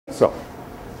so.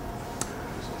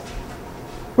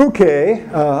 Okay,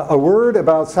 a word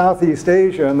about Southeast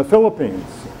Asia and the Philippines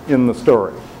in the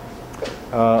story.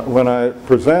 When I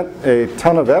present a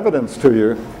ton of evidence to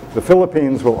you, the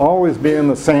Philippines will always be in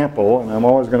the sample, and I'm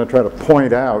always going to try to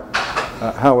point out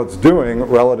how it's doing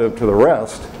relative to the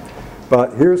rest.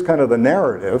 But here's kind of the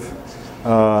narrative,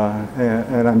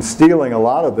 and I'm stealing a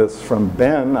lot of this from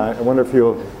Ben. I wonder if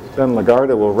Ben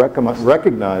Lagarde will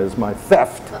recognize my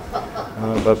theft,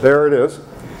 but there it is.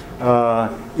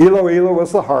 Iloilo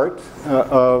was the heart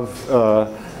of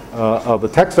the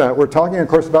textile. We're talking, of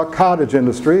course, about cottage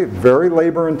industry, very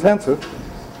labor intensive,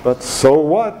 but so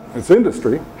what? It's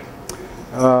industry.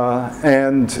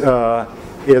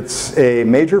 It's a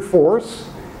major force,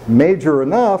 major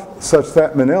enough such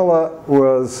that Manila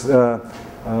was, that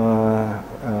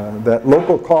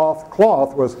local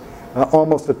cloth was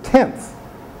almost a tenth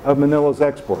of Manila's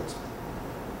exports.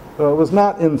 So it was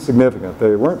not insignificant.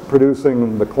 They weren't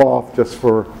producing the cloth just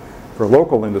for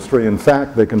local industry. In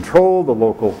fact, they controlled the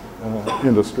local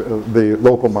industry, the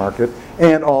local market,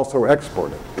 and also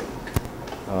exported.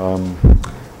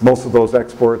 Most of those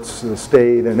exports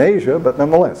stayed in Asia, but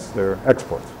nonetheless, they're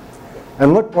exports.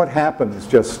 And look what happens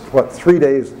just, what, 3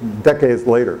 decades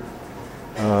later.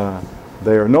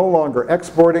 They are no longer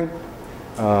exporting.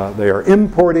 They are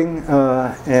importing,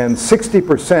 and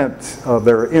 60% of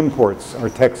their imports are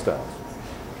textiles.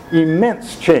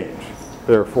 Immense change,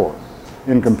 therefore,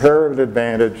 in comparative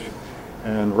advantage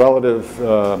and relative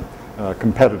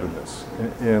competitiveness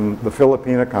in the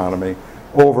Philippine economy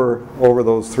over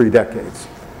those 3 decades.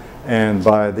 And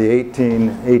by the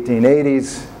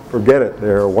 1880s, forget it,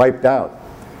 they're wiped out,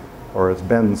 or as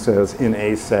Ben says, in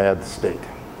a sad state.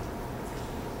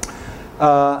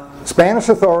 Spanish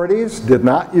authorities did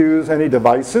not use any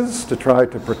devices to try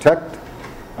to protect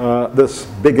this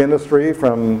big industry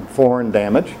from foreign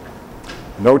damage.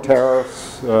 No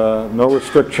tariffs, no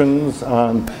restrictions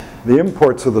on the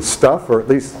imports of the stuff, or at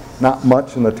least not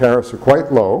much, and the tariffs are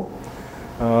quite low.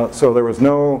 So there was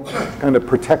no kind of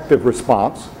protective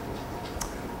response.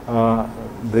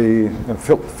 The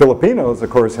Filipinos, of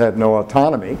course, had no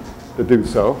autonomy to do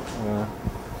so.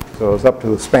 So it was up to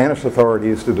the Spanish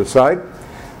authorities to decide.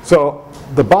 So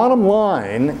the bottom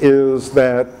line is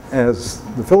that, as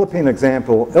the Philippine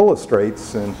example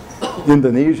illustrates and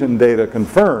Indonesian data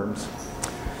confirms,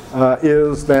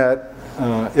 is that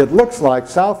it looks like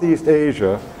Southeast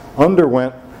Asia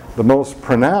underwent the most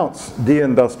pronounced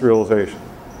deindustrialization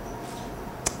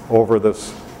over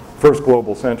this first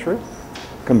global century,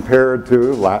 compared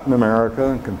to Latin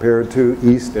America and compared to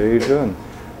East Asia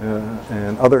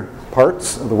and other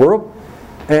parts of the world.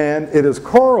 And it is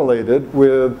correlated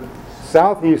with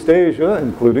Southeast Asia,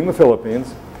 including the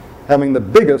Philippines, having the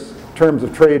biggest terms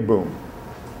of trade boom.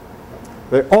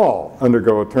 They all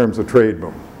undergo a terms of trade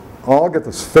boom. All get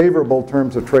this favorable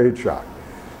terms of trade shock.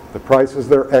 The prices of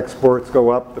their exports go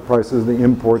up, the prices of the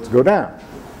imports go down.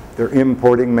 They're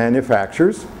importing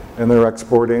manufacturers, and they're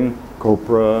exporting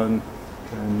copra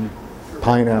and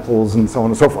pineapples and so on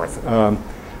and so forth.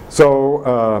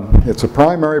 It's a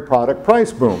primary product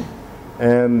price boom.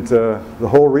 And the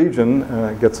whole region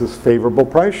gets this favorable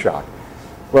price shock.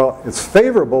 Well, it's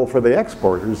favorable for the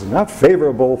exporters, and not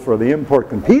favorable for the import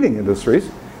competing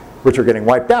industries, which are getting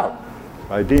wiped out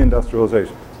by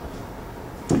deindustrialization.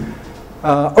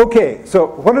 Okay, so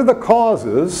what are the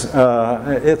causes?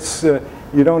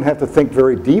 You don't have to think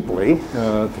very deeply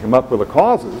to come up with the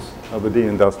causes of the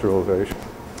deindustrialization.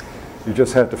 You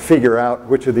just have to figure out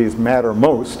which of these matter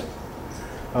most.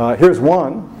 Here's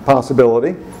one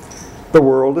possibility. The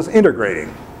world is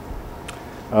integrating.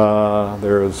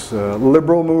 There's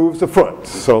liberal moves afoot,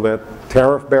 so that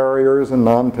tariff barriers and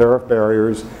non-tariff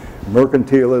barriers,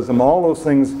 mercantilism, all those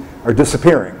things are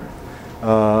disappearing,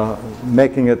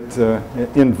 making it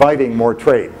inviting more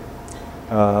trade.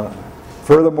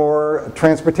 Furthermore,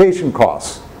 transportation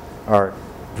costs are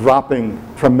dropping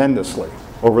tremendously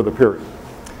over the period.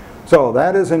 So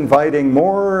that is inviting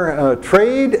more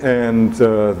trade and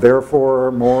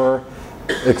therefore more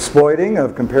exploiting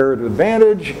of comparative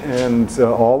advantage and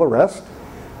all the rest,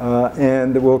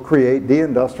 and it will create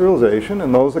deindustrialization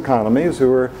in those economies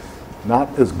who are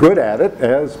not as good at it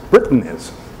as Britain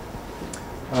is.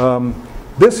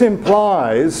 This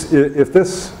implies, if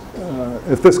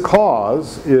this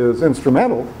cause is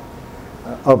instrumental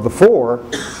of the four,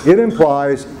 it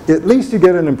implies at least you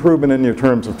get an improvement in your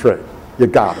terms of trade. You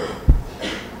got it.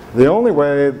 The only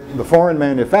way the foreign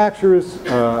manufacturers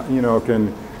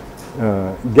can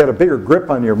get a bigger grip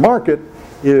on your market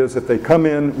is if they come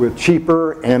in with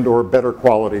cheaper and or better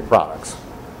quality products.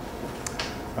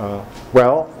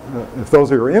 If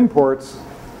those are your imports,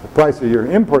 the price of your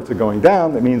imports are going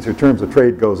down, that means your terms of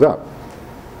trade goes up.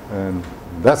 And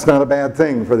that's not a bad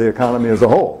thing for the economy as a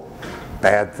whole.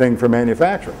 Bad thing for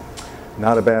manufacturing.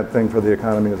 Not a bad thing for the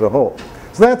economy as a whole.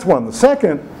 So that's one. The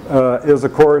second is,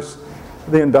 of course,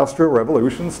 the Industrial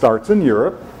Revolution starts in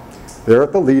Europe. They're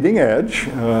at the leading edge.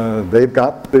 They've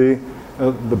got the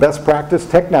best practice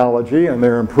technology, and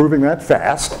they're improving that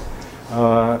fast.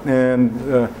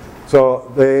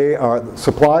 So they are,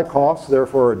 supply costs,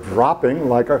 therefore, are dropping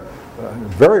like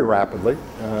very rapidly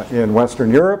in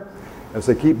Western Europe as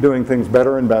they keep doing things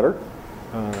better and better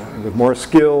with more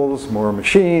skills, more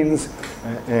machines,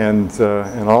 and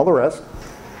all the rest.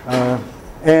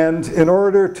 And in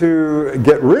order to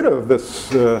get rid of this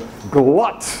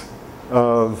glut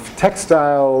of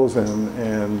textiles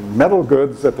and metal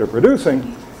goods that they're producing,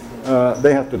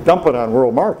 they have to dump it on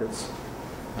world markets.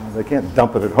 They can't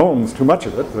dump it at home, it's too much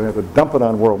of it. They have to dump it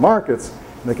on world markets.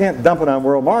 And they can't dump it on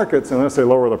world markets unless they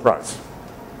lower the price.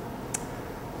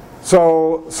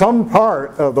 So some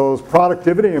part of those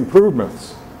productivity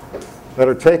improvements that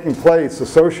are taking place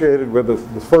associated with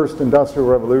the first industrial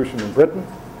revolution in Britain,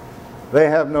 they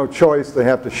have no choice. They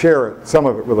have to share it, some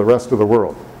of it, with the rest of the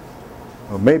world.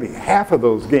 Well, maybe half of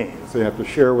those gains they have to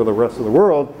share with the rest of the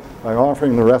world by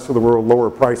offering the rest of the world lower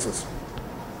prices.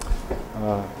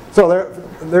 So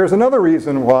there's another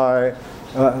reason why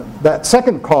that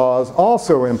second cause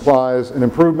also implies an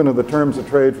improvement of the terms of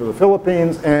trade for the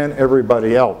Philippines and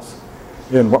everybody else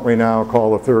in what we now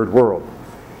call the third world.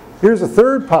 Here's a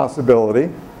third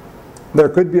possibility. There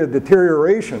could be a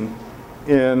deterioration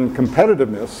in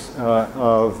competitiveness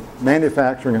of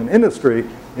manufacturing and industry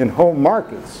in home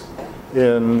markets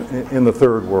in the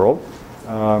third world.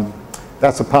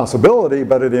 That's a possibility,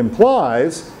 but it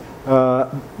implies,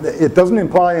 it doesn't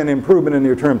imply an improvement in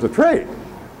your terms of trade.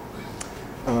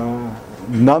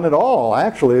 None at all,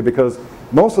 actually, because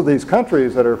most of these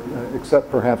countries that are,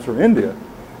 except perhaps for India,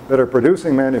 that are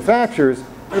producing manufacturers,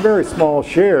 a very small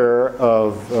share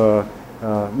of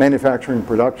manufacturing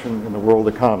production in the world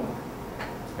economy.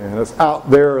 And it's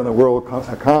out there in the world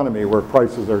economy where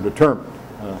prices are determined,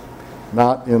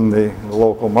 not in the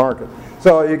local market.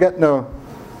 So you get no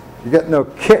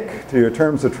kick to your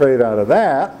terms of trade out of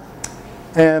that.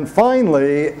 And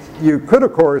finally, you could,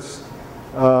 of course,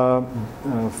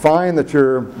 find that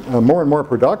you're more and more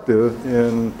productive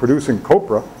in producing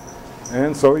copra,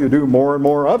 and so you do more and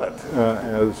more of it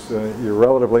as you're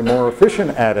relatively more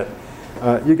efficient at it.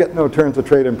 You get no terms of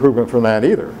trade improvement from that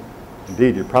either.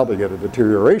 Indeed, you probably get a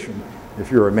deterioration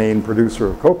if you're a main producer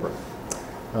of copra.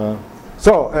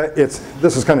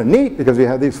 This is kind of neat because you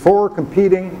have these four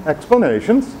competing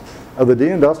explanations of the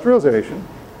deindustrialization.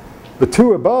 The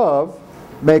two above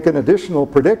make an additional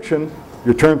prediction: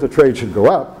 your terms of trade should go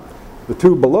up. The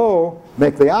two below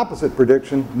make the opposite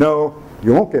prediction: no,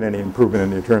 you won't get any improvement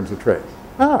in your terms of trade.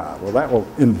 Well, that will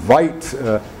invite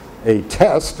a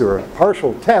test or a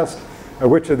partial test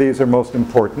of which of these are most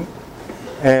important.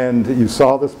 And you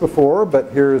saw this before,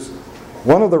 but here's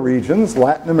one of the regions,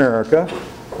 Latin America,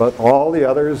 but all the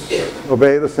others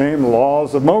obey the same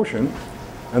laws of motion,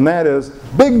 and that is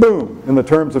big boom in the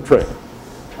terms of trade,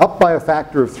 up by a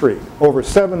factor of 3 over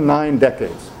 7-9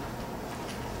 decades.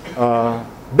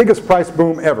 Biggest price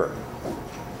boom ever.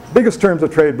 Biggest terms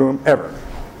of trade boom ever.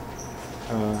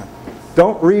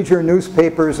 Don't read your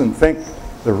newspapers and think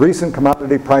the recent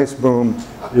commodity price boom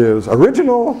is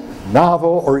original,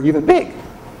 novel, or even big,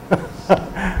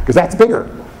 because that's bigger.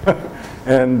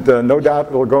 And no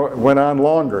doubt it went on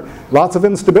longer. Lots of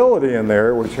instability in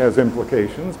there, which has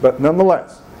implications, but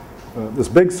nonetheless, this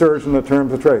big surge in the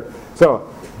terms of trade. So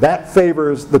that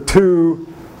favors the two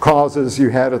causes you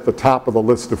had at the top of the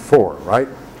list of 4, right?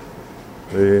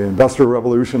 The Industrial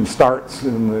Revolution starts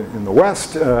in the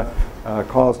West.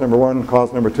 Cause number 1,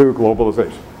 cause number 2,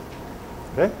 globalization.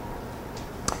 Okay?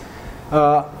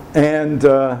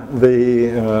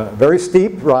 The very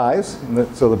steep rise,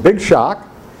 so the big shock,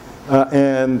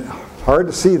 and hard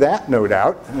to see that, no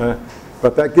doubt,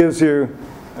 but that gives you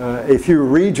a few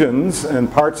regions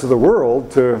and parts of the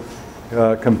world to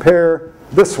compare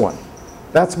this one.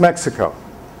 That's Mexico.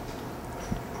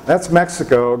 That's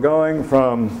Mexico going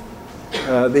from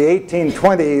the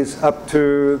 1820s up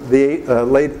to the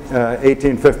late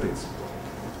 1850s.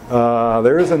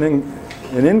 There is an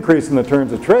increase in the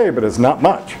terms of trade, but it's not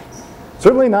much.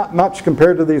 Certainly not much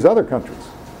compared to these other countries.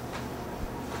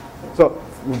 So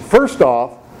first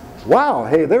off, wow,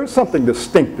 hey, there's something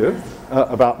distinctive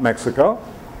about Mexico.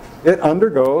 It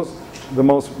undergoes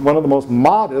one of the most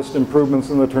modest improvements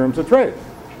in the terms of trade.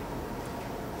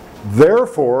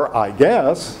 Therefore, I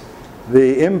guess,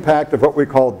 the impact of what we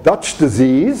call Dutch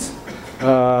disease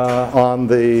on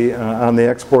the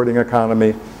exporting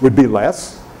economy would be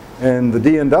less, and the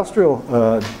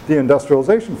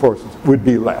deindustrialization forces would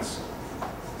be less.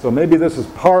 So maybe this is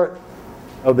part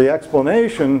of the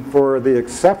explanation for the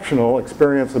exceptional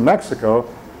experience of Mexico,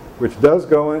 which does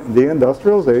go in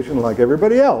deindustrialization like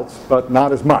everybody else, but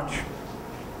not as much.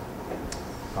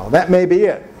 Now, that may be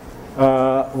it.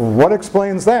 What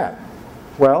explains that?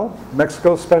 Well,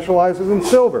 Mexico specializes in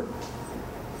silver.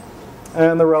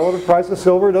 And the relative price of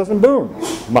silver doesn't boom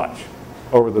much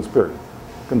over this period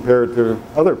compared to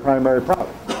other primary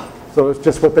products. So it's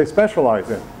just what they specialize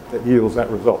in that yields that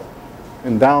result.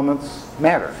 Endowments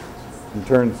matter in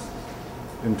terms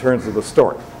of the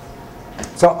story.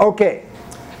 So, okay.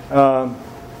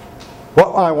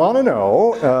 What I want to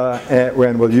know,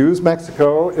 when we'll use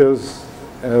Mexico as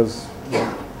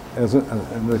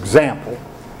an example,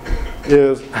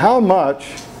 is how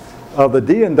much of the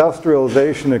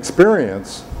deindustrialization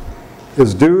experience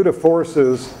is due to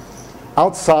forces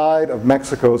outside of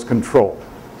Mexico's control.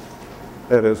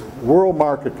 That is, world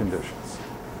market conditions,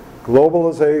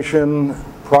 globalization,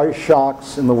 price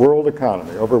shocks in the world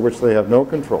economy over which they have no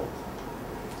control.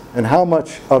 And how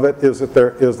much of it is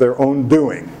their own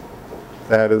doing?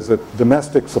 That is,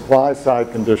 domestic supply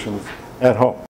side conditions at home.